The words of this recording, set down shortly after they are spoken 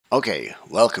Okay,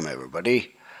 welcome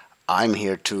everybody. I'm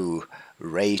here to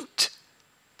rate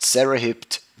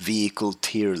Zerahypt vehicle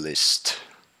tier list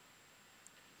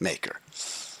maker.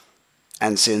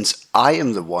 And since I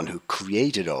am the one who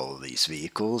created all of these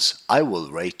vehicles, I will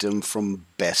rate them from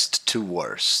best to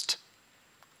worst.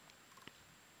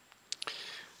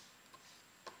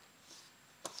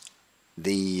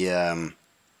 The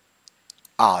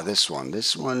this one.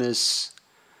 This one is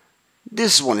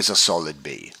a solid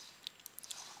B.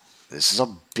 This is a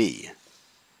B.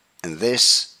 And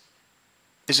this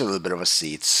is a little bit of a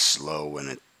C. It's slow and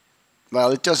it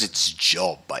does its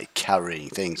job by carrying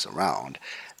things around.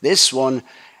 This one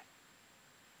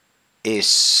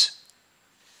is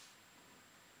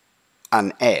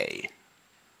an A.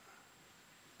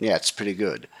 Yeah, it's pretty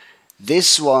good.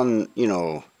 This one,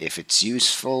 if it's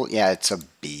useful, yeah, it's a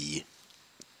B.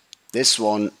 This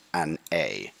one, an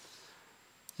A.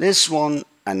 This one,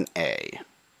 an A.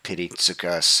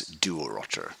 Piritsuka's dual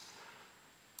rotor.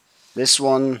 This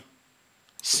one,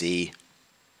 C.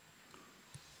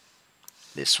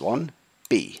 This one,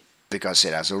 B, because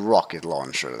it has a rocket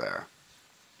launcher there.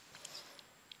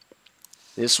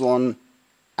 This one,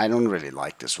 I don't really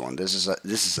like this one. This is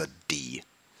a D.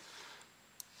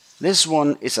 This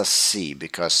one is a C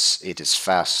because it is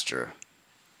faster.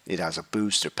 It has a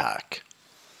booster pack.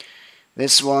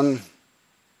 This one,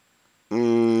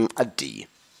 a D.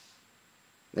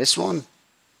 This one,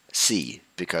 C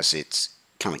because it's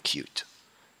kind of cute.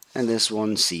 And this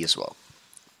one, C as well.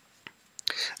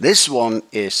 This one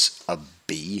is a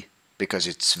B because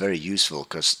it's very useful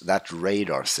because that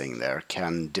radar thing there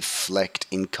can deflect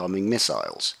incoming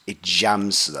missiles. It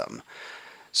jams them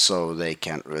so they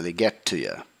can't really get to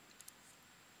you.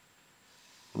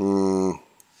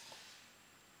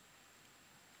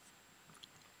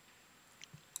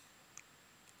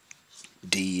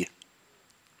 D.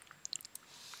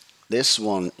 This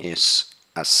one is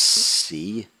a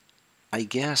C, I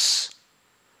guess.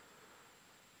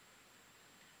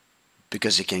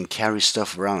 Because it can carry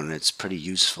stuff around and it's pretty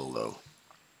useful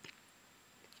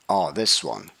though. This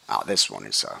one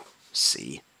is a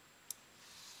C.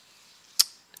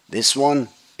 This one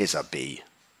is a B.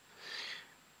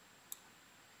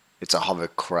 It's a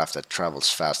hovercraft that travels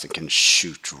fast and can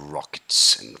shoot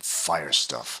rockets and fire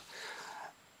stuff.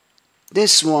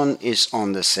 This one is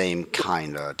on the same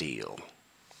kind of deal.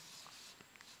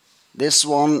 This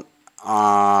one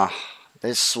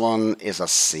is a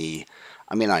C.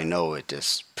 I mean, I know it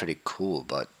is pretty cool,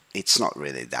 but it's not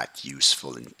really that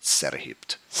useful in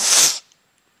Zerahypt.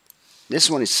 This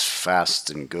one is fast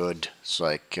and good, so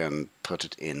I can put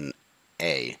it in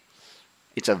A.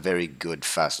 It's a very good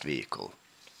fast vehicle.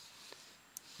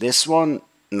 This one,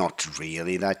 not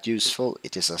really that useful.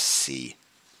 It is a C.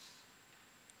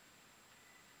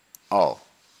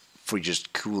 For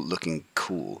just cool looking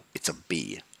cool, it's a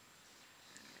B.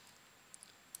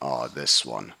 This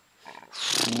one.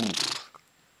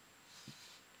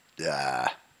 I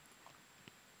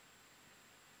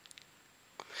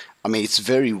mean, it's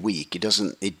very weak.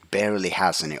 It barely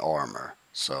has any armor.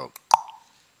 So,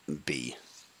 B.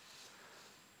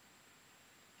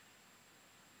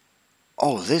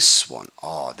 This one.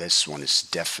 This one is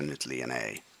definitely an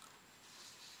A.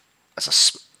 As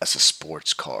a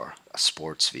sports car, a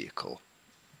sports vehicle.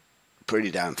 Pretty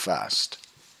damn fast.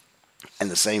 And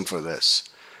the same for this.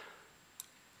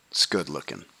 It's good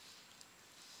looking.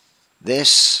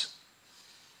 This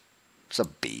is a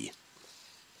B.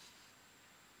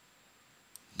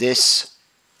 This,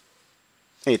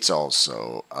 it's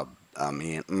also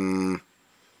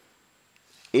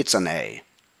it's an A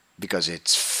because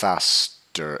it's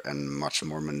faster and much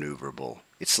more maneuverable.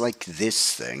 It's like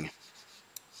this thing,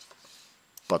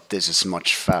 but this is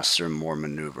much faster and more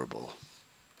maneuverable.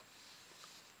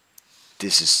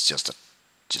 This is just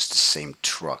the same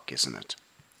truck, isn't it?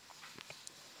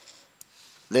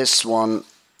 This one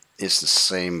is the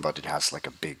same, but it has like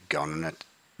a big gun in it.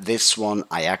 This one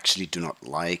I actually do not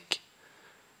like,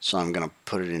 so I'm gonna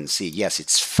put it in C. Yes,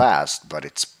 it's fast,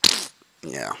 but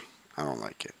yeah, I don't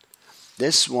like it.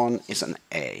 This one is an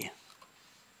A.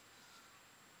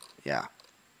 Yeah.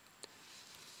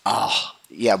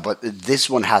 Yeah, but this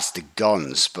one has the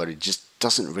guns, but it just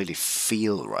doesn't really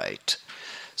feel right.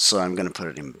 So I'm gonna put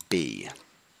it in B.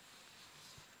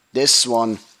 This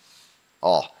one,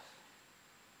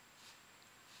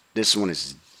 this one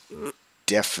is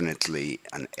definitely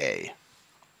an A,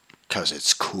 because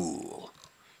it's cool.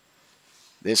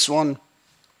 This one,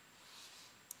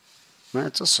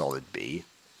 it's a solid B.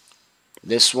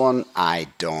 This one, I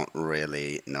don't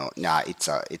really know. Nah, it's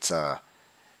a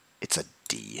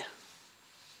D.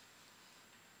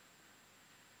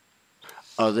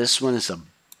 This one is a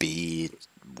B.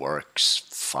 works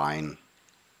fine.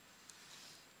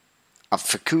 A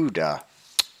Fukuda,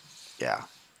 yeah,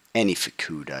 any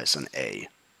Fukuda is an A,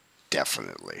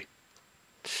 definitely.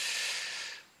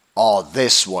 Oh,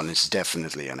 this one is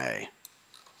definitely an A.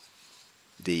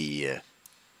 The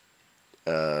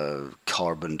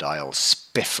carbon dial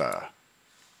spiffer.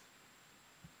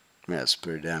 Yeah, it's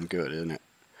pretty damn good, isn't it?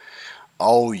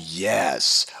 Oh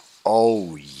yes,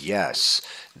 oh yes.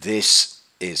 This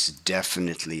is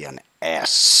definitely an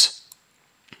S.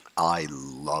 I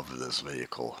love this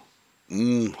vehicle.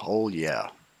 Oh yeah,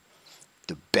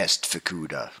 the best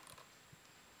Fukuda.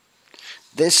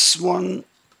 This one,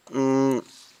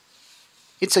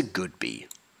 it's a good B.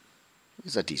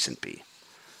 It's a decent B.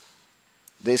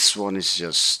 This one is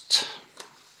just,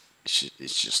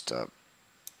 it's just a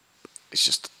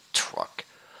truck.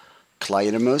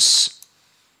 Clydemus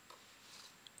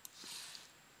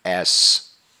S.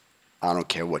 I don't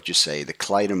care what you say. The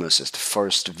Clydemus is the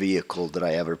first vehicle that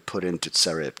I ever put into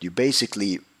Zerahypt. You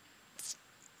basically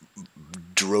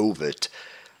drove it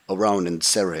around in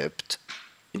Zerahypt.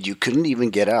 You couldn't even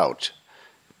get out.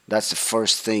 That's the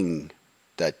first thing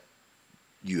that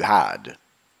you had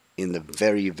in the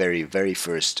very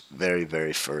first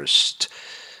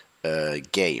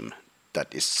game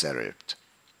that is Zerahypt.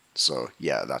 So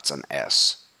yeah, that's an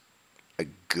S. A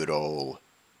good old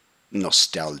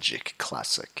nostalgic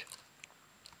classic.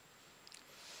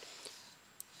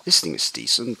 This thing is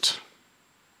decent,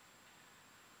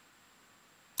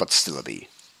 but still a B.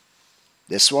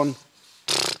 This one,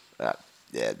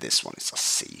 yeah, this one is a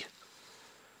C.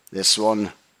 This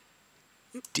one,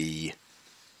 D.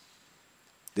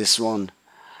 This one,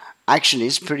 actually,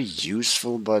 is pretty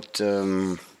useful, but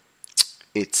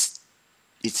it's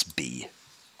B.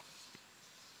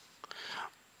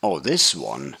 Oh, this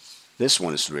one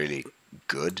is really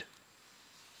good.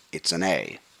 It's an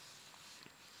A.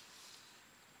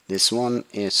 This one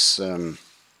is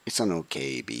it's an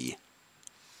okay B.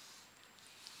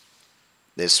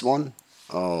 This one,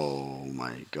 oh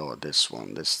my god, this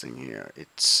thing here,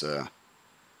 it's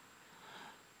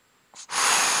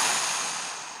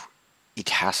it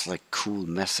has like cool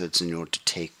methods in order to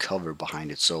take cover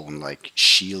behind its own like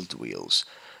shield wheels.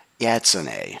 Yeah, it's an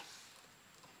A,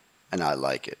 and I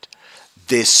like it.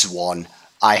 This one,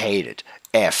 I hate it.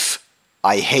 F.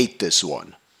 I hate this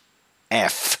one.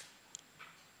 F.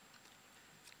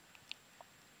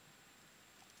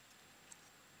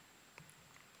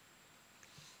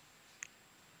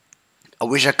 I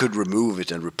wish I could remove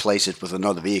it and replace it with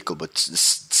another vehicle, but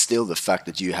still the fact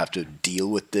that you have to deal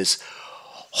with this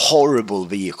horrible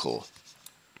vehicle.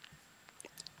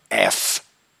 F.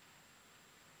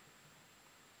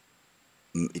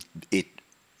 It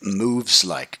moves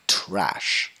like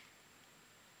trash.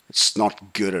 It's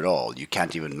not good at all. You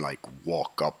can't even like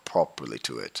walk up properly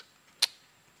to it.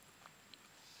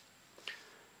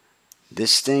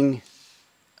 This thing,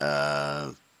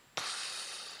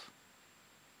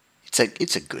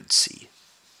 it's a good C.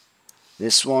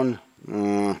 This one,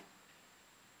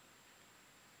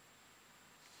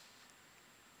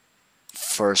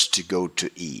 first to go to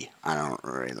E. I don't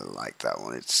really like that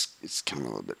one. It's kind of a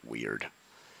little bit weird.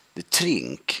 The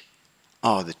Trink,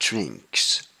 oh, the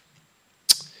Trinks,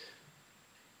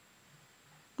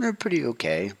 they're pretty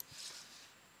okay.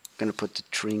 Gonna put the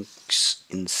Trinks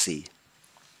in C.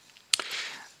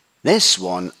 This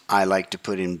one I like to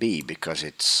put in B because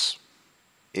it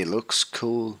looks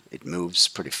cool, it moves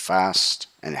pretty fast,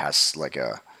 and it has like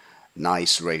a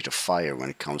nice rate of fire when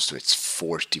it comes to its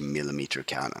 40mm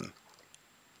cannon.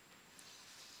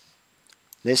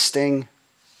 This thing,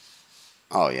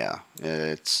 oh yeah,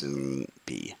 it's in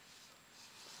B.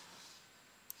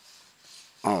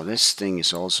 Oh, this thing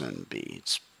is also in B.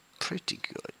 It's pretty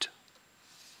good.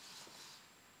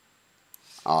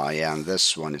 Oh yeah, and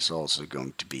this one is also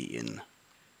going to be in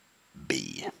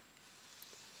B.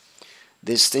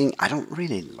 This thing, I don't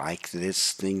really like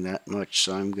this thing that much,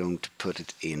 so I'm going to put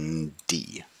it in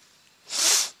D.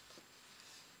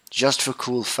 Just for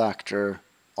cool factor,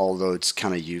 although it's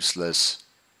kind of useless.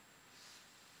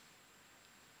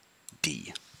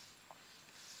 D.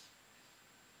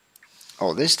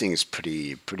 Oh, this thing is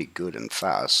pretty good and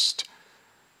fast.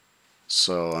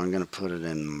 So I'm gonna put it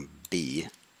in B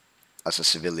as a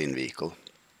civilian vehicle.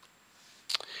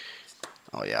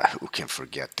 Oh yeah, who can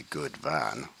forget the good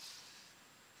van?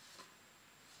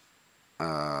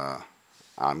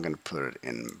 I'm gonna put it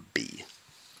in B.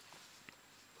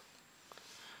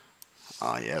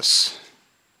 Ah yes,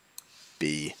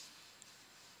 B.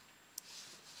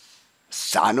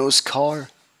 Thanos car?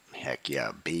 Heck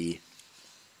yeah, B.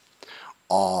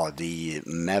 Oh, the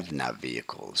Mevnav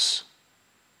vehicles.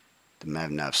 The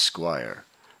Mevnav Squire.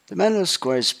 The metal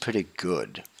square is pretty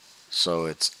good, so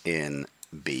it's in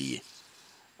B.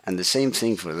 And the same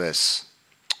thing for this,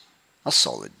 a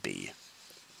solid B.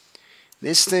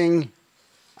 This thing,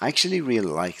 I actually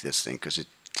really like this thing because it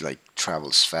like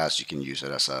travels fast. You can use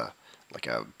it as a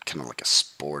kind of like a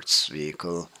sports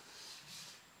vehicle.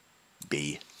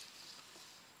 B.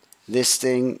 This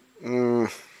thing,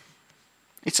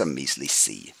 it's a measly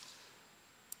C.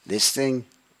 This thing,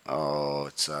 oh,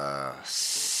 it's a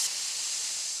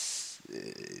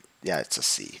yeah, it's a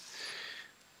C.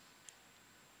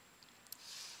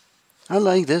 I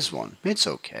like this one. It's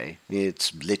okay.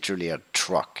 It's literally a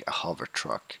truck, a hover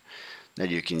truck that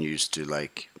you can use to,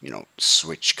 like, you know,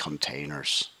 switch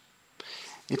containers.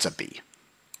 It's a B.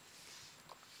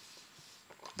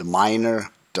 The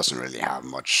miner doesn't really have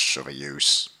much of a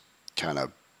use. Kind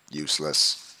of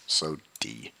useless. So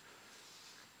D.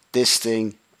 This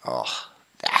thing, oh,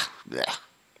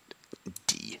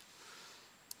 D.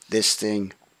 This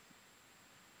thing,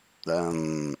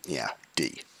 yeah,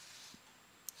 D.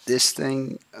 This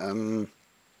thing,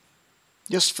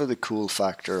 just for the cool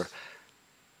factor,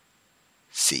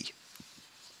 C.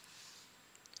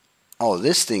 Oh,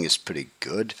 this thing is pretty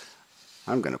good.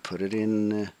 I'm gonna put it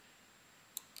in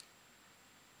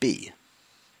B.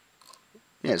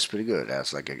 Yeah, it's pretty good.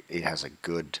 It has a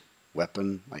good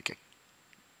weapon, like a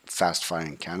fast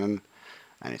firing cannon,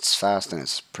 and it's fast and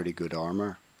it's pretty good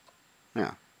armor.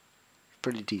 Yeah,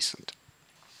 pretty decent.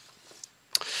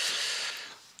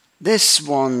 This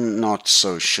one, not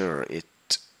so sure. It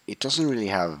doesn't really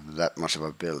have that much of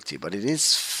ability, but it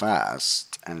is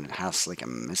fast and it has like a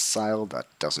missile that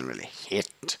doesn't really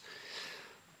hit.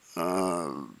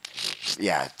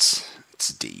 Yeah,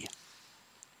 it's D.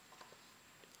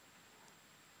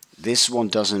 This one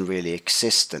doesn't really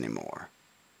exist anymore,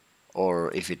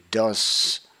 or if it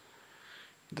does,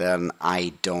 then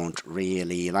I don't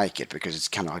really like it because it's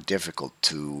kind of difficult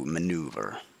to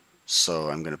maneuver. So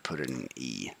I'm gonna put it in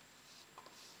E.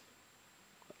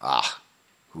 Ah,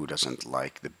 who doesn't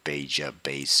like the Beja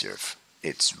Basurf?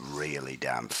 It's really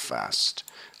damn fast.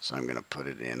 So I'm gonna put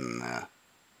it in.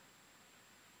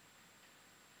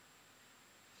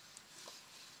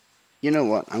 You know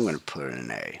what? I'm gonna put it in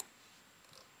A.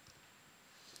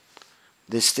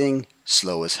 This thing,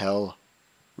 slow as hell,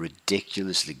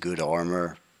 ridiculously good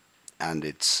armor, and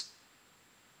it's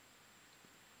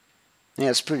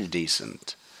pretty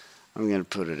decent. I'm gonna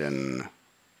put it in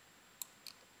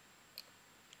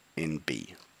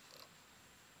B.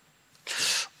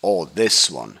 Oh, this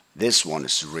one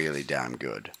is really damn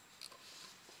good.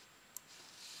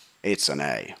 It's an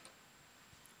A.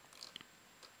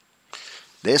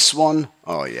 This one,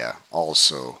 oh yeah,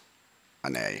 also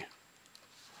an A.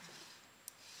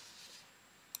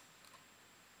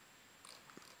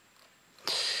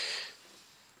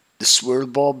 The Swirl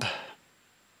Bob,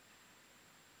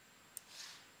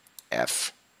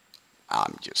 F.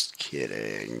 I'm just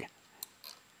kidding.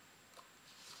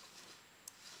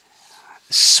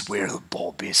 Swirl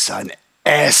Bob is an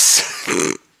S.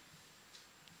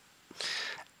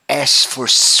 S for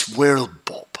Swirl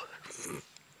Bob.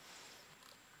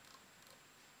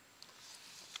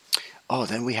 Oh,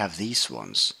 then we have these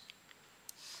ones.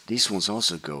 These ones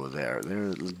also go there.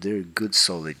 They're good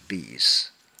solid Bs.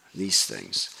 These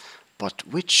things. But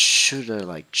which should I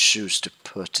like choose to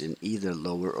put in either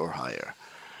lower or higher?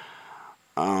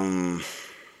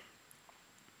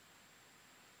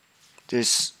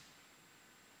 There's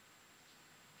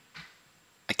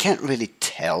I can't really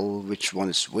tell which one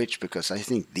is which because I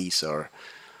think these are.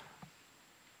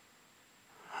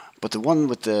 But the one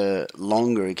with the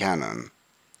longer cannon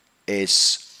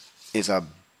is an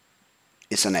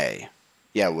A.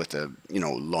 Yeah, with the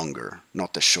longer,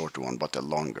 not the short one, but the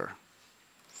longer.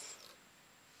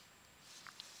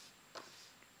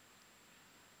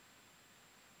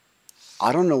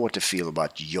 I don't know what to feel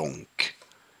about Yonk's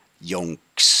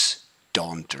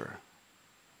Daunter,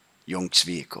 Yonk's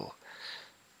vehicle.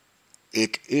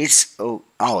 It is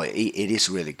it is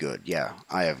really good. Yeah,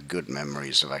 I have good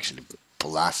memories of actually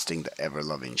blasting the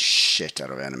ever-loving shit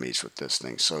out of enemies with this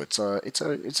thing. So it's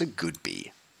a good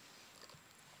B.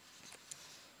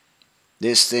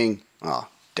 This thing,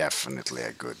 definitely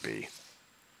a good B.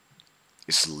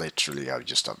 It's literally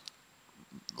just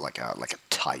like a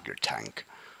tiger tank.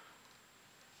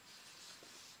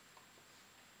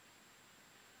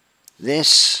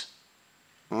 This,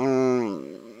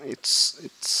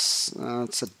 it's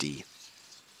a D.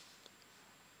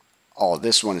 Oh,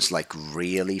 this one is like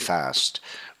really fast,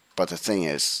 but the thing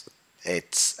is,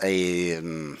 it's a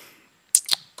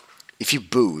if you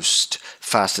boost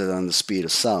faster than the speed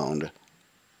of sound,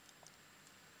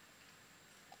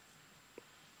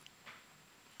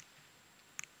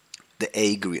 the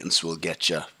A greens will get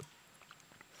you.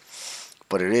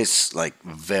 But it is like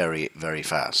very, very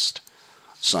fast.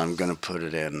 So I'm gonna put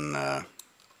it in.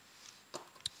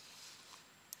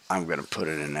 I'm gonna put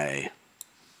it in A.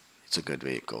 It's a good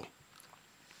vehicle.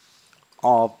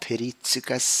 Oh,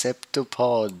 Piritsuka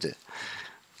Septopod.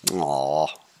 Aww.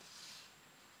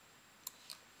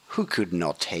 Who could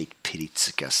not hate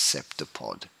Piritsuka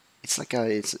Septopod? It's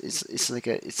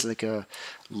like a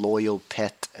loyal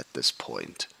pet at this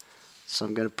point. So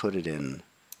I'm gonna put it in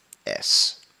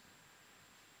S.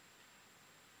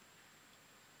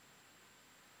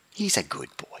 He's a good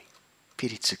boy.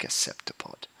 Piritsuka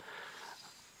Septopod.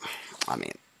 I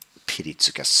mean,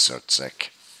 Piritsuka SYRSA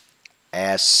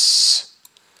S.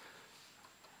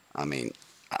 I mean,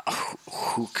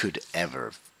 who could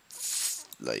ever,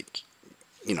 like,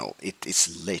 you know, it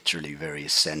is literally very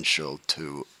essential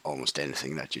to almost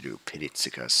anything that you do.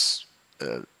 Piritsuka's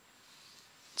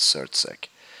SYRSA.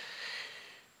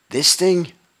 This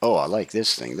thing, oh, I like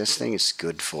this thing. This thing is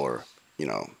good for, you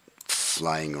know,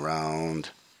 flying around.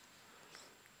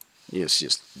 It's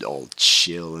just all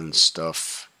chill and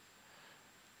stuff.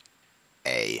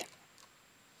 A.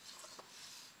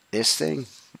 This thing,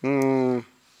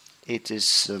 it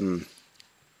is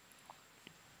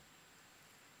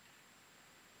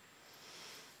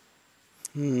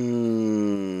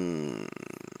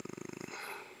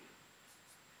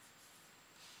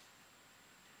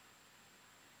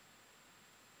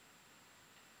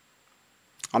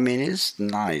I mean, it's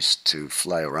nice to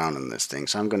fly around in this thing,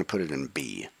 so I'm going to put it in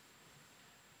B.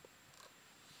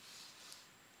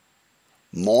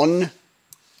 Mon,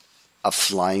 a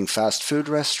flying fast food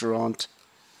restaurant.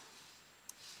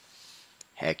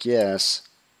 Heck yes.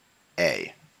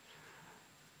 A.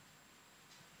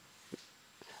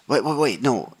 Wait,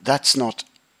 no, that's not.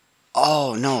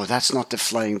 Oh, no, that's not the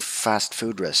flying fast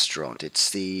food restaurant. It's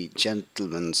the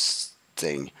gentleman's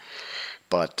thing.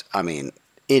 But, I mean,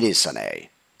 it is an A.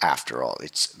 After all,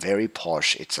 it's very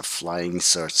posh. It's a flying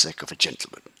SYRSA of a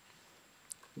gentleman.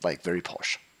 Like, very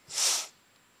posh.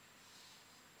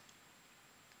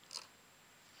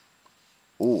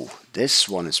 Ooh, this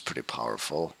one is pretty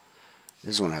powerful.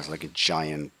 This one has like a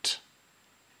giant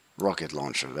rocket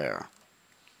launcher there.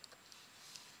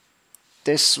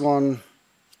 This one,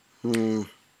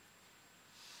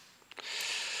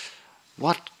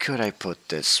 what could I put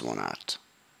this one at?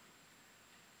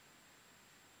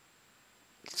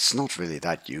 It's not really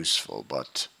that useful,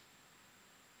 but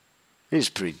it is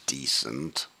pretty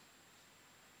decent.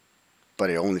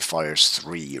 But it only fires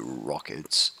 3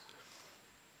 rockets.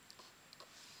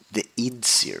 The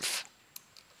SYRSA.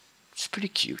 It's pretty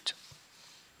cute.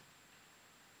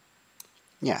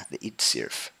 Yeah, the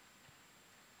SYRSA.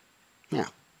 Yeah.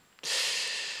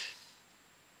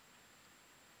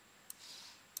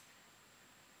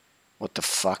 What the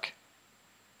fuck?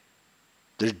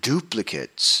 They're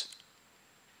duplicates.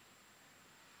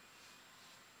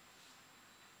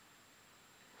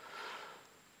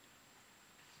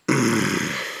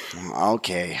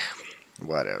 Okay,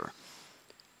 whatever.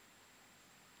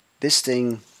 This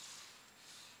thing.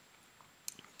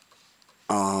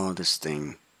 Oh, this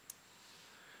thing.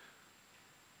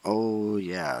 Oh,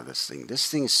 yeah, this thing. This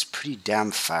thing is pretty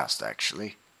damn fast,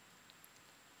 actually.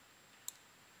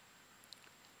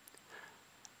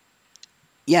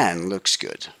 Yeah, and looks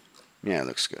good. Yeah, it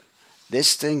looks good.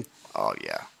 This thing. Oh,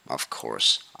 yeah, of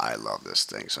course. I love this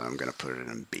thing, so I'm gonna put it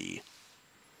in B.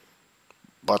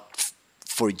 But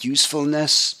for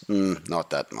usefulness, not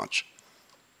that much.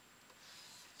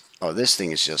 Oh, this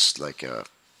thing is just like a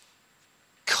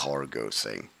cargo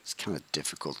thing. It's kind of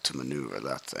difficult to maneuver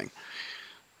that thing.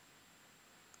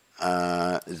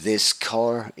 This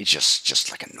car, it's just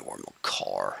like a normal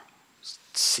car. Let's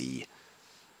see.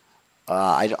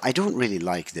 I don't really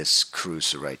like this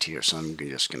cruiser right here, so I'm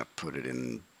just gonna put it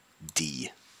in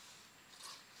D.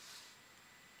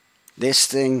 This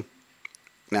thing,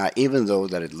 now even though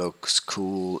that it looks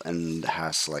cool and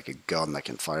has like a gun that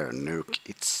can fire a nuke,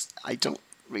 I don't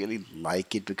really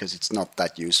like it because it's not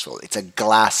that useful. It's a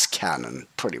glass cannon,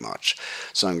 pretty much.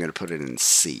 So I'm gonna put it in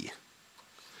C.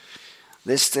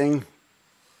 This thing,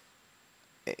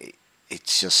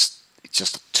 it's just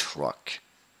a truck.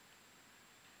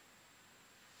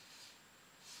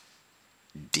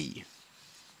 D.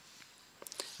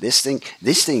 This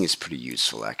thing is pretty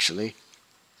useful actually.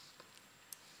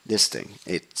 This thing,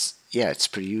 it's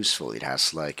pretty useful. It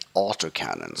has like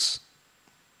autocannons.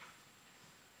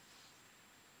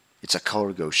 It's a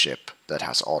cargo ship that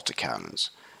has autocannons.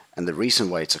 And the reason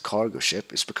why it's a cargo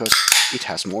ship is because it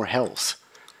has more health.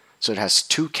 So it has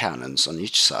 2 cannons on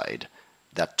each side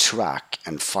that track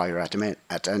and fire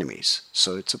at enemies.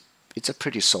 So it's a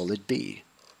pretty solid B.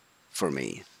 for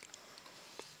me.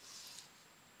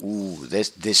 Ooh,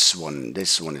 this one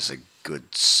is a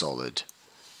good solid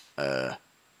A.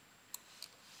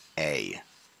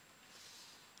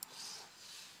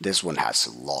 This one has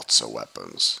lots of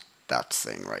weapons. That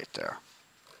thing right there.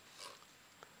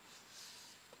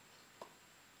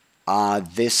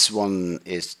 This one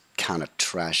is kind of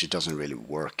trash. It doesn't really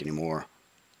work anymore.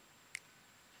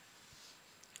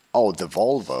 Oh, the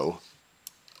Volvo.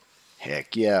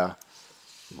 Heck yeah.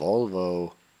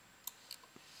 Volvo.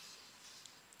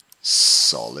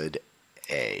 Solid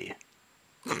A.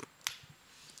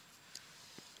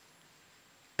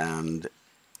 And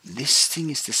this thing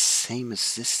is the same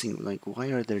as this thing. Like, why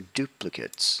are there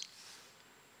duplicates?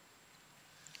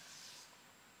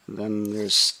 Then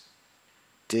there's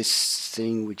this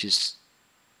thing which is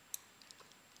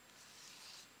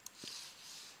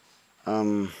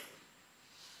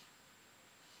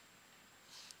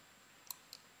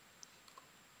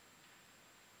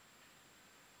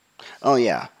oh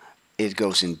yeah, it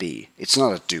goes in B. It's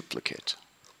not a duplicate.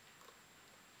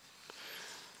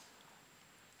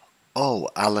 Oh,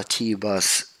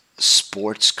 Alatiba's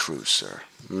sports cruiser.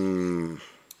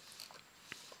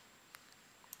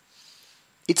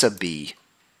 It's a B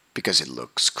because it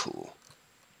looks cool.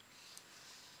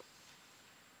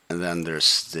 And then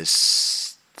there's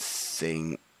this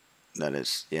thing that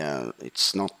is, yeah,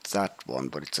 it's not that one,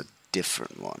 but it's a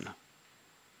different one.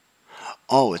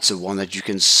 Oh, it's a one that you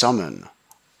can summon.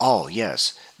 Oh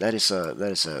yes, that is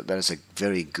a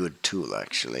very good tool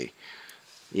actually.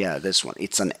 Yeah, this one.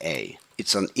 It's an A.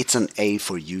 It's an A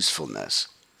for usefulness.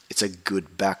 It's a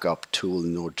good backup tool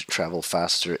in order to travel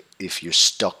faster if you're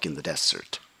stuck in the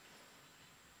desert.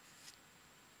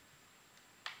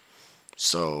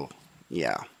 So,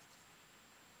 yeah.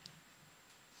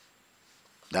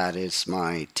 That is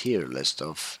my tier list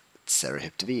of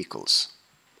Zerahypt vehicles.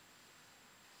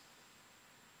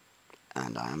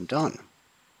 And I am done.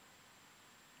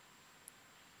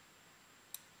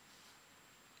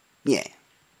 Yeah.